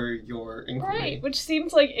 Per your inquiry. Right, which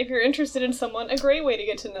seems like, if you're interested in someone, a great way to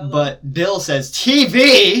get to know them. But Bill says,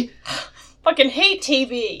 TV! Fucking hate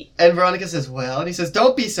TV! And Veronica says, well, and he says,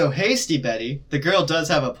 don't be so hasty, Betty. The girl does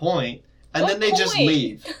have a point. And What then they just point?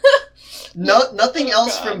 leave. Nothing Oh,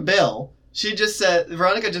 else God. from Bill.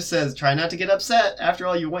 Veronica just says, try not to get upset. After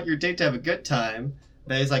all, you want your date to have a good time.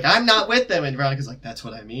 Betty's like, I'm not with them. And Veronica's like, that's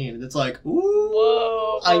what I mean. And it's like, ooh.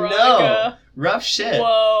 Whoa, Veronica. I know. Rough shit.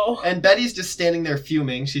 Whoa. And Betty's just standing there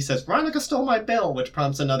fuming. She says, Veronica stole my bill, which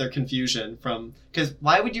prompts another confusion because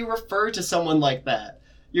why would you refer to someone like that?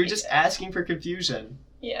 You're just asking for confusion.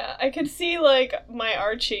 Yeah, I could see, like, my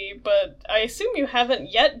Archie, but I assume you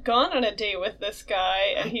haven't yet gone on a date with this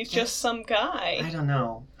guy, and he's just some guy. I don't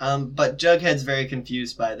know. But Jughead's very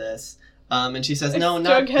confused by this. And she says, no,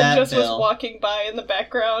 not Jughead that just Bill. was walking by in the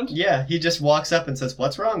background. Yeah, he just walks up and says,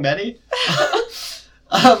 what's wrong, Betty?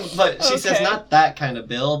 But she says, not that kind of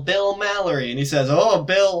Bill. Bill Mallory. And he says, oh,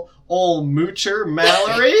 Bill, old moocher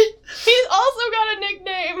Mallory? He's also got a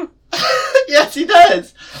nickname. Yes, he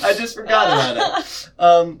does. I just forgot about it.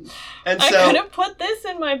 And so I could have put this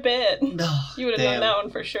in my bid. Oh, You would have known that one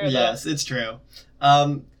for sure, though. Yes, it's true.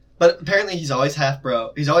 But apparently he's always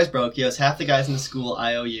broke. He's always broke. He owes half the guys in the school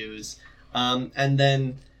IOUs. And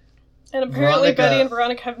then... And apparently Betty and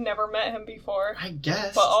Veronica have never met him before. I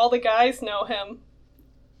guess. But all the guys know him.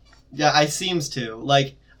 Yeah, I seems to.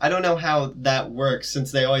 Like, I don't know how that works,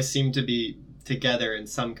 since they always seem to be together in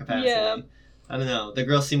some capacity. Yeah. I don't know. The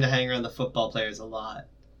girls seem to hang around the football players a lot.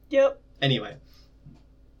 Yep. Anyway.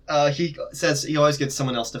 He says he always gets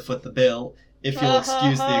someone else to foot the bill, if you'll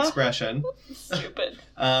excuse the expression. Stupid.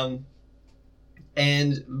 And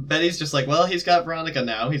Betty's just like, well, he's got Veronica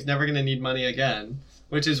now. He's never going to need money again.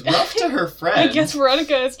 Which is rough to her friend. I guess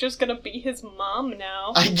Veronica is just going to be his mom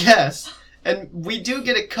now. I guess. And we do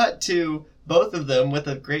get a cut to both of them with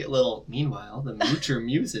a great little, meanwhile, the moocher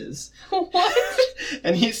muses. What?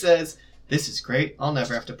 And he says, this is great. I'll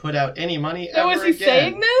never have to put out any money ever again. Oh, is he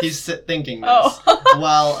saying this? He's thinking this. Oh.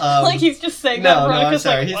 While, like he's just saying no, that. Veronica's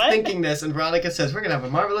I'm sorry. like, He's what? thinking this, and Veronica says, we're going to have a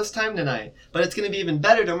marvelous time tonight. But it's going to be even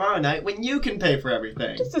better tomorrow night when you can pay for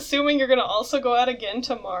everything. Just assuming you're going to also go out again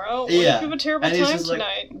tomorrow. What Yeah. if you have a terrible And he's time just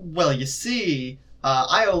tonight? like, well, you see,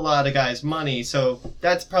 I owe a lot of guys money, so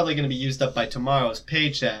that's probably going to be used up by tomorrow's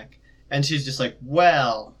paycheck. And she's just like,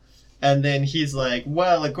 well... And then he's like,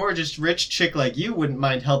 well, a gorgeous rich chick like you wouldn't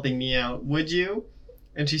mind helping me out, would you?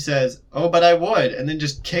 And she says, oh, but I would. And then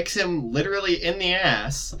just kicks him literally in the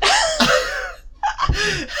ass.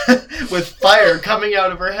 With fire coming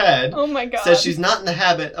out of her head. Oh my god. Says she's not in the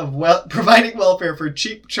habit of providing welfare for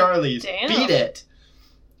cheap Charlies. Damn. Beat it.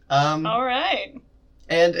 Alright.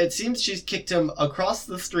 And it seems she's kicked him across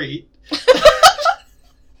the street.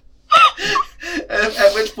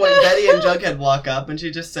 At which point Betty and Jughead walk up and she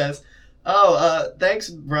just says, oh, thanks,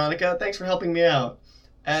 Veronica. Thanks for helping me out.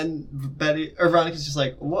 And Veronica's just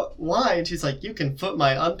like, what? Why? And she's like, you can foot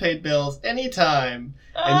my unpaid bills anytime.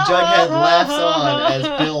 And Jughead laughs on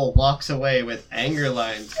as Bill walks away with anger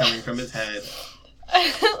lines coming from his head.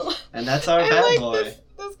 And that's our bad boy.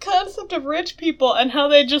 This concept of rich people and how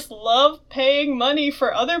they just love paying money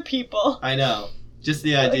for other people. I know. Just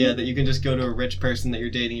the idea that you can just go to a rich person that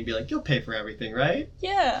you're dating and be like, you'll pay for everything, right?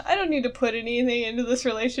 Yeah, I don't need to put anything into this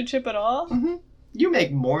relationship at all. Mm-hmm. You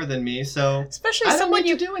make more than me, so especially someone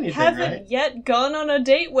you haven't yet gone on a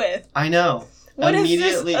date with. I know. What is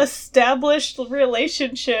this established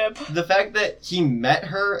relationship? The fact that he met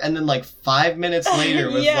her and then like 5 minutes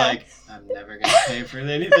later was like, I'm never going to pay for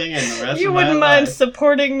anything in the rest of my life. You wouldn't mind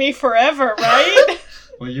supporting me forever, right?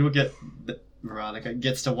 Well, you will get... Veronica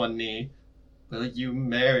gets to one knee. Will you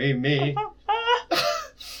marry me?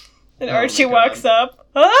 And Archie walks up.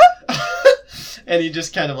 Huh? And he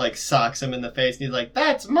just kind of like socks him in the face and he's like,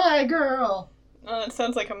 that's my girl! Oh, that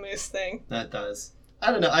sounds like a Moose thing. That does.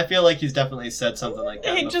 I don't know. I feel like he's definitely said something like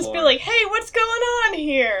that He'd before. just be like, hey, what's going on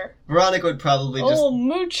here? Veronica would probably just... Old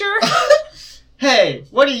moocher. Hey,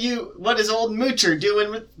 what is old moocher doing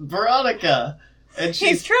with Veronica? And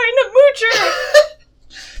he's trying to mooch her!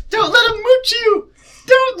 Don't let him mooch you!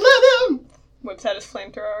 Don't let him! Whips out his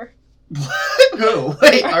flamethrower. Who?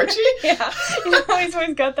 Wait, Archie? Yeah. You know how he's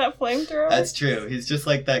always got that flamethrower? That's true. He's just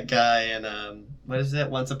like that guy in, what is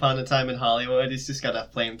it? Once Upon a Time in Hollywood. He's just got a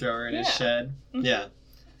flamethrower in his shed. Mm-hmm. Yeah.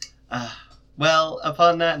 Well,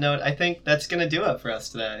 upon that note, I think that's going to do it for us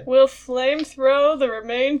today. We'll flamethrow the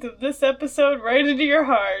remains of this episode right into your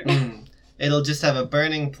heart. It'll just have a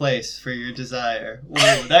burning place for your desire.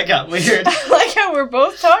 Ooh, that got weird. I like how we're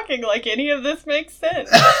both talking like any of this makes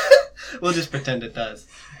sense. We'll just pretend it does.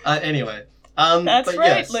 Anyway. That's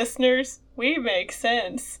right, yes, listeners. We make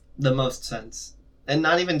sense. The most sense. And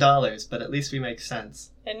not even dollars, but at least we make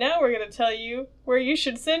sense. And now we're going to tell you where you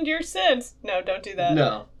should send your cents. No, don't do that.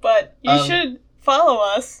 No. But you should follow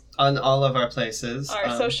us on all of our places.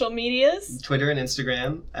 Our social medias. Twitter and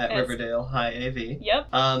Instagram at Yes. Riverdale High AV. Yep.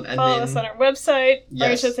 And follow then, us on our website,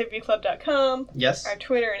 Yes. rhsavclub.com. Yes. Our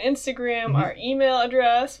Twitter and Instagram, Mhm. our email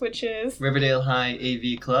address, which is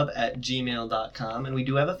RiverdaleHighAVClub@gmail.com. And we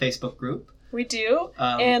do have a Facebook group. we do.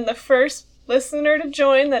 Um, And the first listener to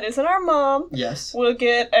join that isn't our mom Yes. will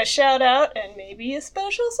get a shout out and maybe a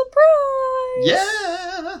special surprise.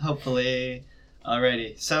 Yeah! Hopefully.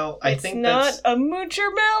 Alrighty. So I It's think not that's... a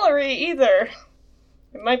Moocher Mallory either.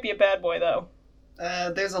 It might be a bad boy though.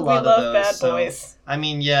 There's a We lot love of those. bad so, boys. I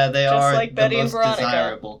mean, yeah, they Just are like the Betty and most Veronica.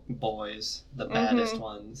 desirable boys. The baddest Mhm.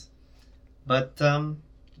 ones. But,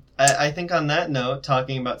 I think on that note,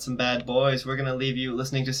 talking about some bad boys, we're going to leave you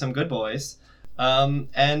listening to some good boys.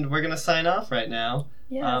 And we're going to sign off right now.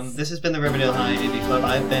 Yes. This has been the Riverdale High AV Club.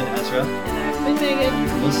 I've been Ezra. And I've been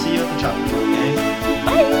Megan. We'll see you at the chocolate club, gang.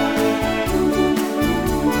 Bye!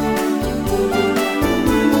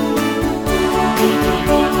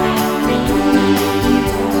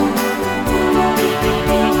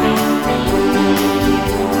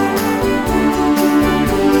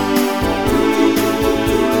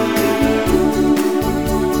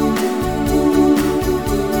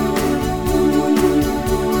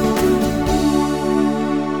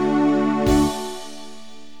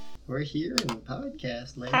 We're here in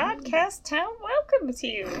podcast land. Podcast Town welcomes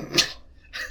you.